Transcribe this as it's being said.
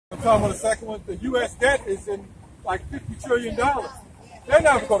talking about the second one. The U.S. debt is in like $50 trillion. They're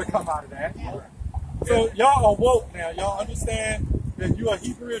never going to come out of that. So y'all are woke now. Y'all understand that you are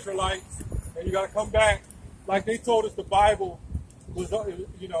Hebrew Israelites and you got to come back. Like they told us the Bible was,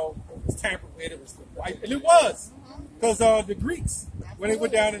 you know, was tampered with. It was white. And it was. Because the Greeks, when they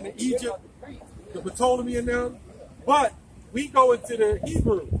went down into Egypt, the Ptolemy and them. But we go into the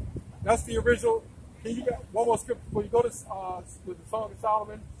Hebrew. That's the original. Can you get one more scripture before you go to the Song of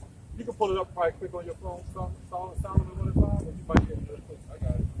Solomon? You can pull it up right quick on your phone. Song of Solomon 1 and 5. Or you might get it. I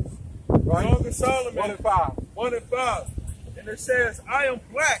got it. Right? Song of Solomon 1 and 5. 1 and 5. And it says, I am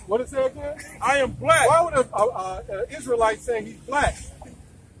black. What it say again? I am black. Why would an Israelite say he's black?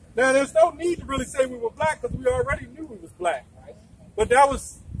 Now, there's no need to really say we were black because we already knew we was black. But that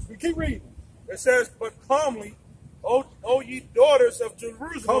was, we keep reading. It says, but calmly, O ye daughters of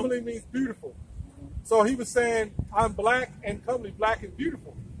Jerusalem. Comely means beautiful. So he was saying, I'm black and comely. Black is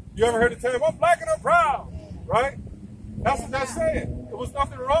beautiful. You ever heard the term, I'm black and I'm proud? Right? That's what that's saying. There was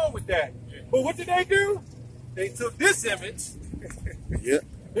nothing wrong with that. But what did they do? They took this image. Yeah.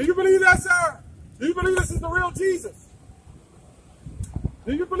 Do you believe that, sir? Do you believe this is the real Jesus?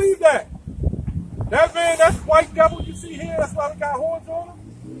 Do you believe that? That man, that white devil you see here, that's why he got horns on him.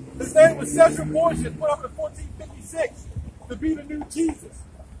 His name was Cedric Borgia, put up in 1456 to be the new Jesus.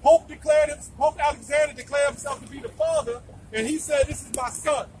 Pope Alexander declared himself to be the father, and he said, this is my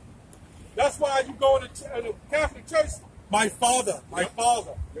son. That's why you go in the Catholic Church, my father, my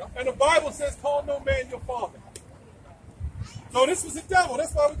father. And the Bible says, call no man your father. So this was the devil.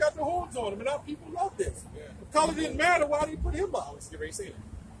 That's why we got the horns on him. And now people love this. The color didn't matter. Why did he put him up?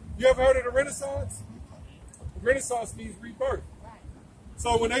 You ever heard of the Renaissance? The Renaissance means rebirth.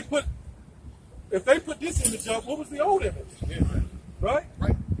 So when they put, if they put this image up, what was the old image? Right?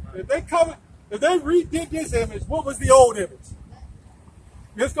 If they redid this image, what was the old image?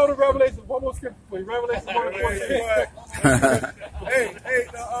 Let's go to Revelation. One more scripture for you. Revelation 1:14.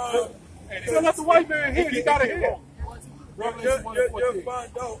 So that's the white man here. He got a head. Revelation 1:14.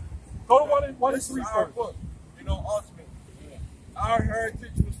 Go to 1 and 3 first. You know, ultimately, our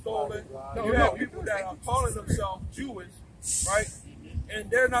heritage was stolen. You have people that are calling themselves Jewish, right? And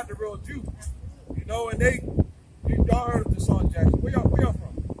they're not the real Jews. You know, and y'all heard of Deshaun Jackson. Where y'all from?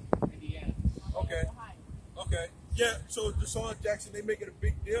 Indiana. Okay. Yeah, so Deshaun Jackson, they making a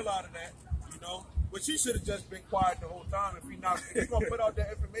big deal out of that, you know. But she should have just been quiet the whole time. If you're going to put out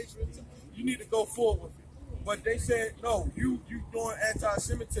that information, you need to go forward with it. But they said, no, you doing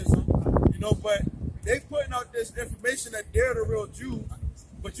anti-Semitism, you know, but they putting out this information that they're the real Jews,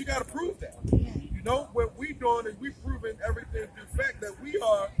 but you got to prove that. You know, what we doing is we proving everything through the fact that we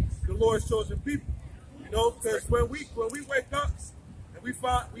are the Lord's chosen people. You know, because when we wake up and we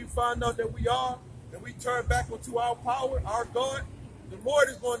find out that we are, and we turn back into our power, our God, the Lord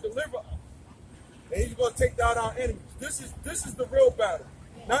is going to deliver us. And he's going to take down our enemies. This is the real battle.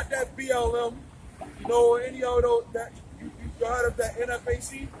 Not that BLM, you know, or any other that you heard of that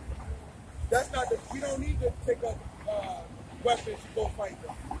NFAC. That's not we don't need to take up weapons to go fight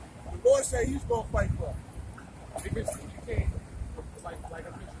them. The Lord said he's going to fight for us. Because you can't, like I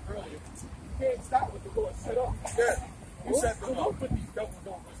mentioned earlier, you can't stop what the Lord set up. Yeah. You set them up. Put these devils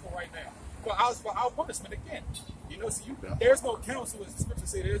on for right now. For our punishment again. You know, so there's no counsel, as the scripture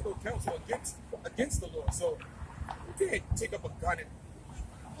says, there's no counsel against the Lord. So you can't take up a gun and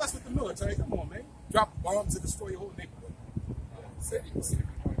bless with the military. Come on, man. Drop bombs and destroy your whole neighborhood.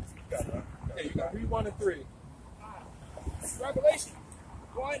 You got read 1 and 3. Revelation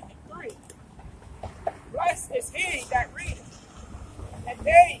 1 and 3. Blessed is he that readeth, and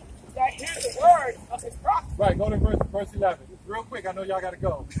they that hear the word of his prophet. Right, go to verse 11. Real quick, I know y'all got to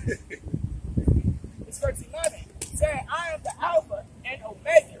go. It's verse 11. It said, I am the Alpha and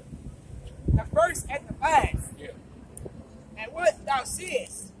Omega, the first and the last. Yeah. And what thou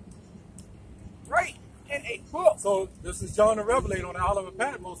seest, write in a book. So this is John the Revelator on the Isle of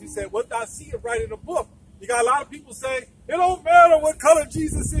Patmos. He said, what thou seest, write in a book. You got a lot of people say, it don't matter what color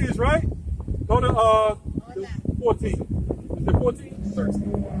Jesus is, right? Go to 14. Is it 14?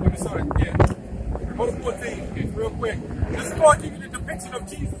 13. Sorry, yeah. Go to 14, real quick. This is going to give you the depiction of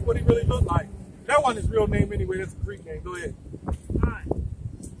Jesus, what he really looked like. That wasn't his real name anyway. That's a Greek name. Go ahead.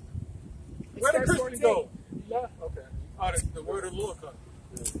 Where did Christian go? He left? Okay. Oh, the word of the Lord comes.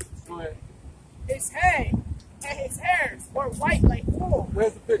 Yeah. Go ahead. His head and his hairs were white like wool.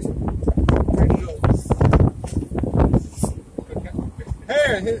 Where's the picture?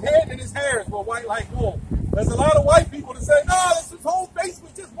 His head and his hairs were white like wool. There's a lot of white people that say, no, his whole face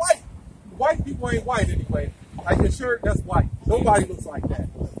was just white. White people ain't white anyway. Like your shirt, that's white. Nobody looks like that.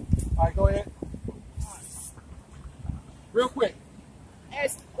 All right, go ahead. Real quick.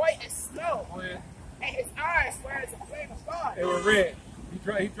 As white snow, Go ahead. and his eyes were as a flame of fire. They were red. He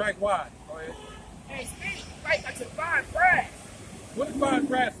drank wine. Go ahead. And his feet like unto fine brass. What does fine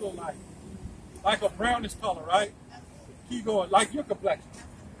grass look like? Like a brownish color, right? Keep going. Like your complexion.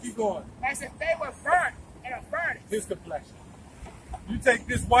 Keep going. As if they were burnt in a furnace. His complexion. You take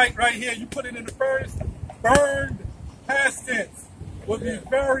this white right here, you put it in the furnace, burned, past tense, will be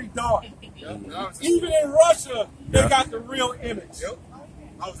very dark. Even in Russia, they got the real image.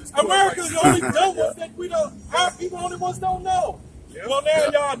 America's the only dumb ones that we don't, our people only ones don't know. Well, now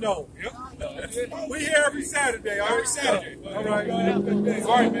y'all know. We here every Saturday, all right? All right, go ahead.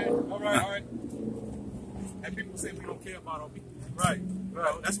 All right, man. All right. And people say we don't care about our people. Right.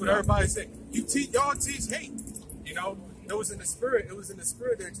 That's what everybody say. Y'all teach hate. You know, it was in the spirit. It was in the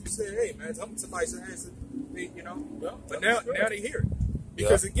spirit that you said, "Hey, man, somebody said, you know." But now they hear it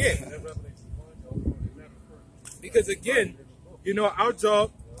because again, you know, our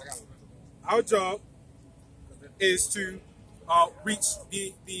job is to reach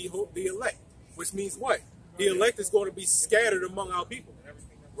the elect, which means what? The elect is going to be scattered among our people,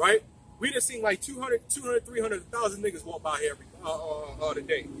 right? We just seen like 200, 300,000 niggas walk by here every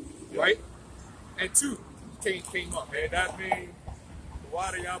day, right? And two came up, man. That means Why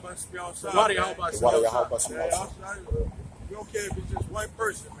do y'all must be outside? Why do y'all must be outside? You don't care if it's just one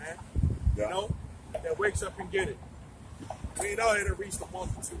person, man. You know, that wakes up and get it. We ain't out here to reach the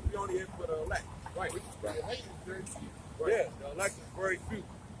multitude. We only here for the elect. Right. The elect is very few. Yeah, the elect is very few.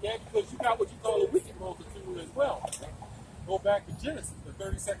 Yeah, because you got what you call a wicked multitude as well. Go back to Genesis, the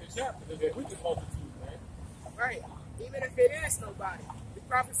 32nd chapter. There's a wicked multitude, man. Right. Even if it is nobody, we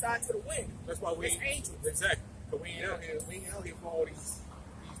prophesy to the wind. That's why we it's angels. Exactly. But we ain't out here. We ain't out here for all these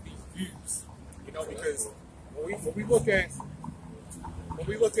views. You know, because when we look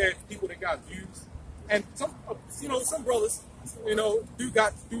at people that got views, and some brothers, you know, do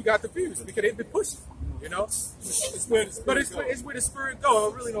got the views because they've been pushing. You know, it's where the spirit go.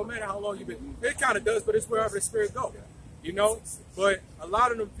 It really don't matter how long you've been. It kind of does, but it's wherever the spirit go. You know, but a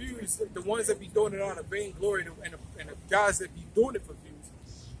lot of them views, the ones that be doing it out of vainglory, and the guys that be doing it for views,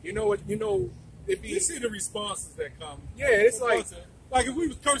 you know what? You know, you see the responses that come. Yeah, it's like if we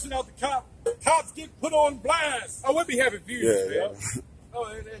was cursing out the cops get put on blast. I would be having views, man. Oh,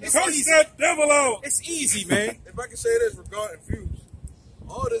 it's curse that devil out. It's easy, man. If I can say this regarding views,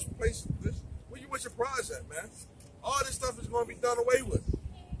 all this place, what's your prize at, man? All this stuff is going to be done away with.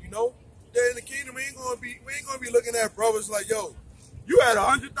 You know, there in the kingdom, we ain't going to be looking at brothers like, yo, you had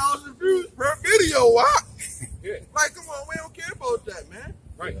 100,000 views per video, what? Yeah. Like, come on, we don't care about that, man.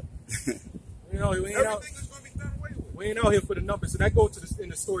 Right. You know, everything is going to be done away with. We ain't out here for the numbers, and that goes to in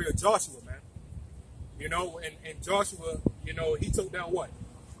the story of Joshua, man. You know, and Joshua, you know, he took down what?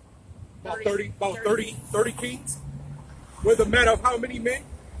 About 30 kings. With a matter of how many men?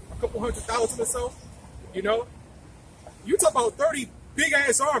 A couple 100,000 or so. You know? You talk about 30 big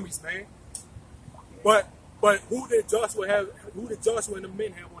ass armies, man. But who did Joshua and the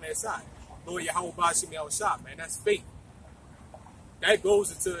men have on their side? Lord Yahweh Bashim Yahushua, man. That's faith. That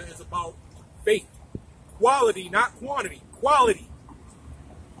goes into, it's about faith. Quality, not quantity. Quality.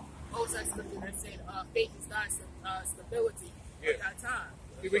 Old Testament that said faith is God's stability at that time.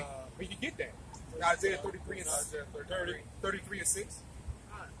 We can get that. Isaiah 33 and 6.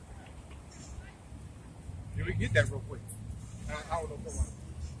 Yeah, we can get that real quick. I don't know if I want to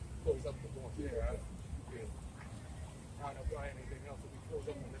close up the door. Yeah. I don't know if I have anything else that we close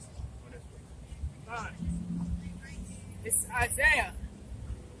up on this one. It's Isaiah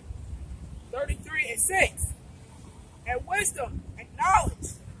 33 and 6. And wisdom and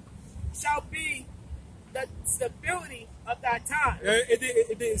knowledge shall be the stability of that time. It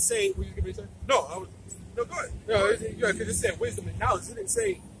didn't say. Were you going to say? No, go ahead. No, because it said wisdom and knowledge. It didn't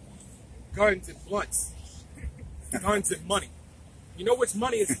say guns and blunts, guns and money. You know which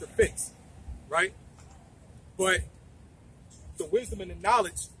money is to fix, right? But the wisdom and the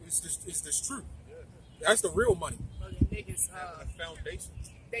knowledge is this truth. That's the real money. Niggas, the foundation.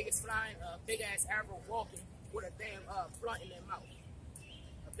 Niggas flying a big ass arrow walking with a damn blunt in their mouth.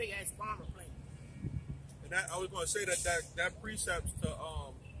 A big ass bomber plane. And I was going to say that precepts to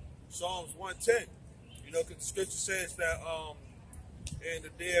Psalms 110. You know, because the scripture says that in the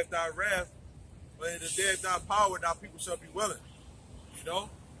day of thy wrath, or in the day of thy power, thy people shall be willing. You know,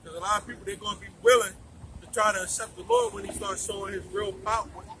 because a lot of people, they're going to be willing to try to accept the Lord when he starts showing his real power.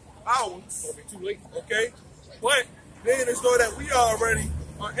 It's going to be too late. Okay? But then it's though that we already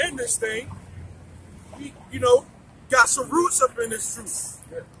are in this thing, we, you know, got some roots up in this truth.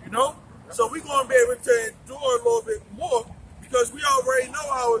 You know? So we're going to be able to endure a little bit more because we already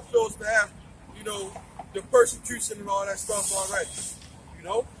know how it feels to have, you know, the persecution and all that stuff already. You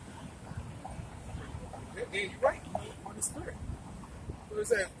know? you're right. On the spirit. So it's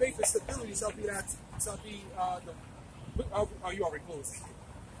that faith and stability shall be you already closed.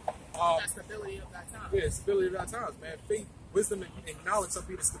 That stability of that time. Yeah, stability of our times, man. Faith, wisdom, and knowledge shall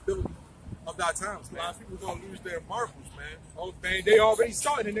be the stability of our times, A man. lot of people gonna lose their marbles, man. Oh, man, they already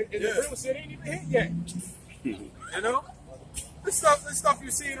started, and the real shit ain't even hit yet. You know? This stuff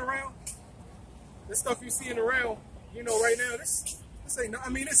you're seeing around, you know, right now, this ain't, I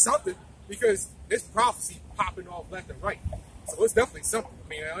mean, it's something, because it's prophecy popping off left and right. So it's definitely something. I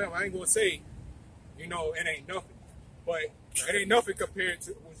mean, I ain't gonna say, you know, it ain't nothing. But it ain't nothing compared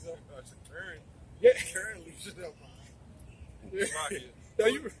to what's up. Yeah. Currently, shit up. Yeah. No,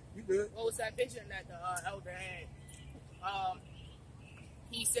 you good. What was that vision that the elder had?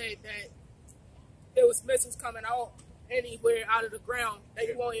 He said that there was missiles coming out anywhere out of the ground that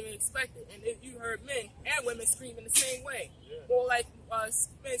you won't even expect it. And if you heard men and women screaming the same way, more like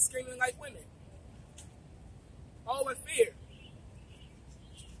men screaming like women, all in fear.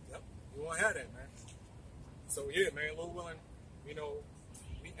 Yep, you won't have that, man. So yeah, man, Lord willing, you know,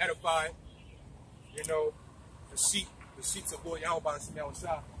 we edified, you know, the sheets of Lord Yahweh smell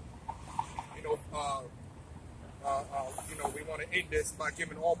shop. You know, we want to end this by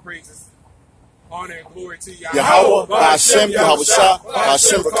giving all praises, honor, and glory to Yahweh, Ba'ashem, Yahweh Shah,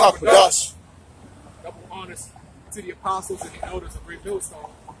 Ba'ashem, Rakakadas. Double honors to the apostles and the elders of Great Millstone,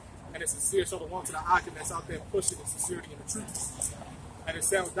 and a sincere shalom to the Akim that's out there pushing the sincerity and the truth. And the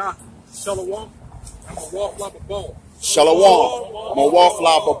sound doctrine. Shalom. I'm a walk like a ball. Shalom. I'm a walk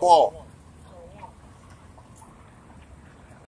like a ball.